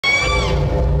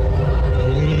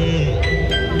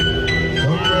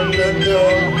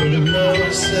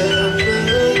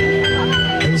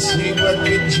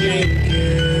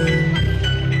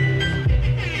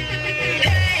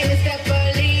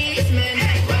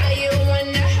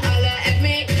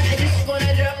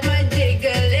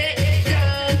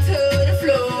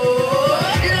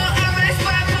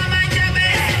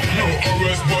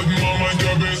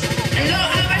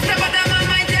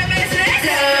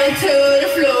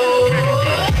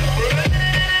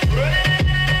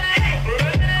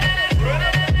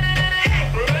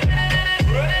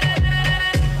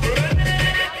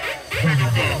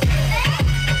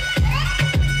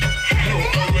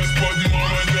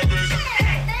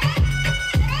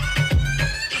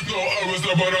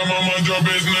man, mind your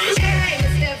business. Hey,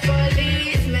 Mr.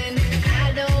 Policeman,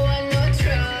 I don't want no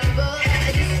trouble.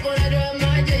 I just wanna drop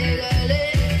my jiggle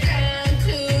down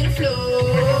to the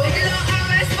floor. No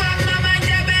arrest, but my mind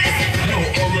your business. No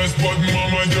arrest, but my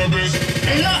mind your business.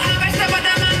 No arrest, but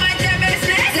my mind your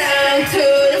business. Down to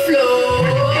the floor.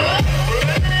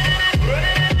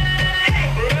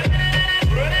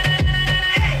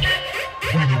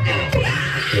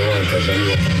 You want to tell me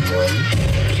what?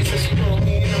 She said she want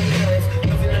me in her life.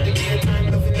 Loving at the daytime,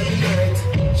 loving at the night.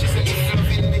 She said if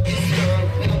loving it is wrong,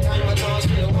 no time at all, she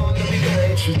don't want to be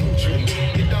right. She do true,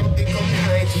 the dog they come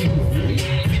night. She move for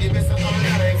the best of her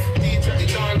life. Teacher,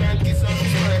 it's all right, kiss off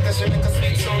his mic. Cause she make a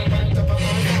sweet sound on top of her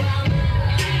mouth.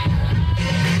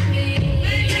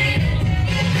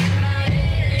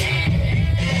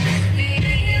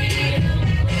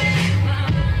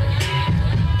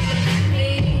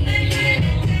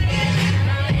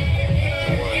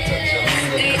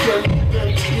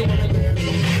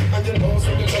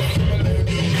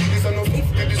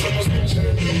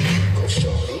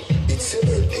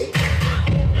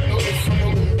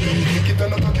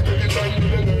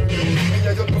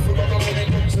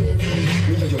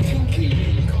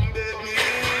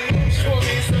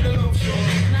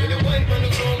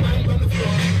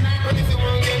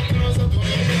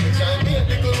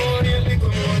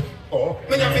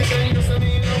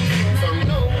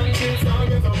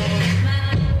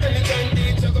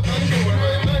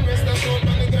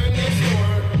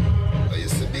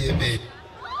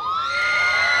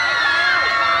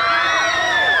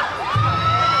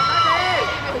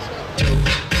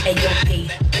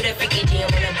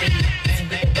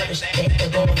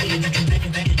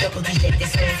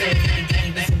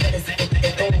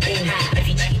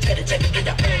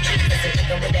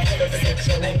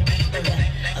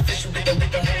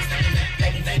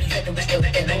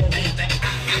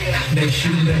 They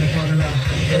shooting in the parking lot,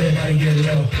 everybody get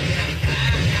low.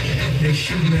 They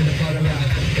shooting in the parking lot,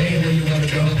 they ain't where you wanna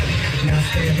go. Now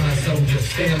stand by soldier,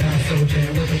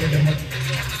 and with the rhythm up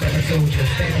like a soldier.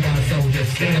 Stand by soldier,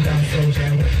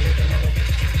 and with the rhythm up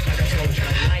like a soldier.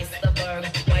 Nice suburb,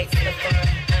 white slipper,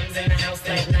 arms in the house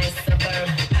like nice suburb.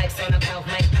 Pipes on a pout,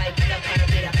 my pipe the perm,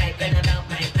 get a pipe and about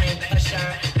my pint for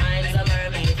sure. I'm the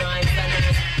mermaid, rhymes the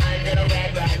nurse, I'm little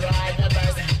red, ride the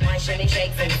burst. My shimmy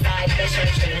shakes inside the shirt,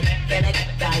 can a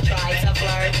guy try to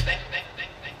flirt?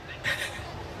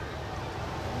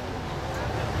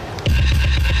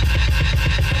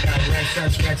 I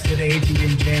got racks to the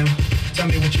ATM jam. Tell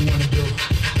me what you wanna do.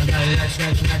 I got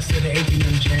racks to the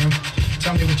ATM jam.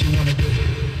 Tell me what you wanna do.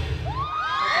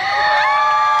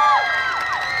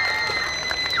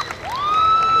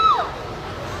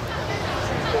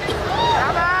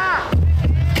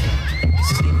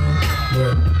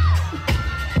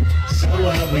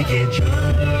 We get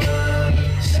drunk,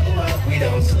 so up we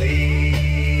don't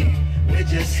sleep. We're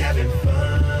just having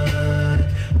fun,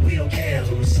 we don't care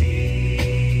who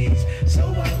sees. So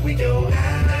what we go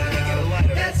out,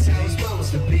 that's how it's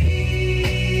supposed to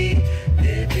be.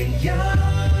 Living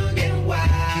young and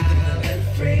wild and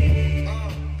free.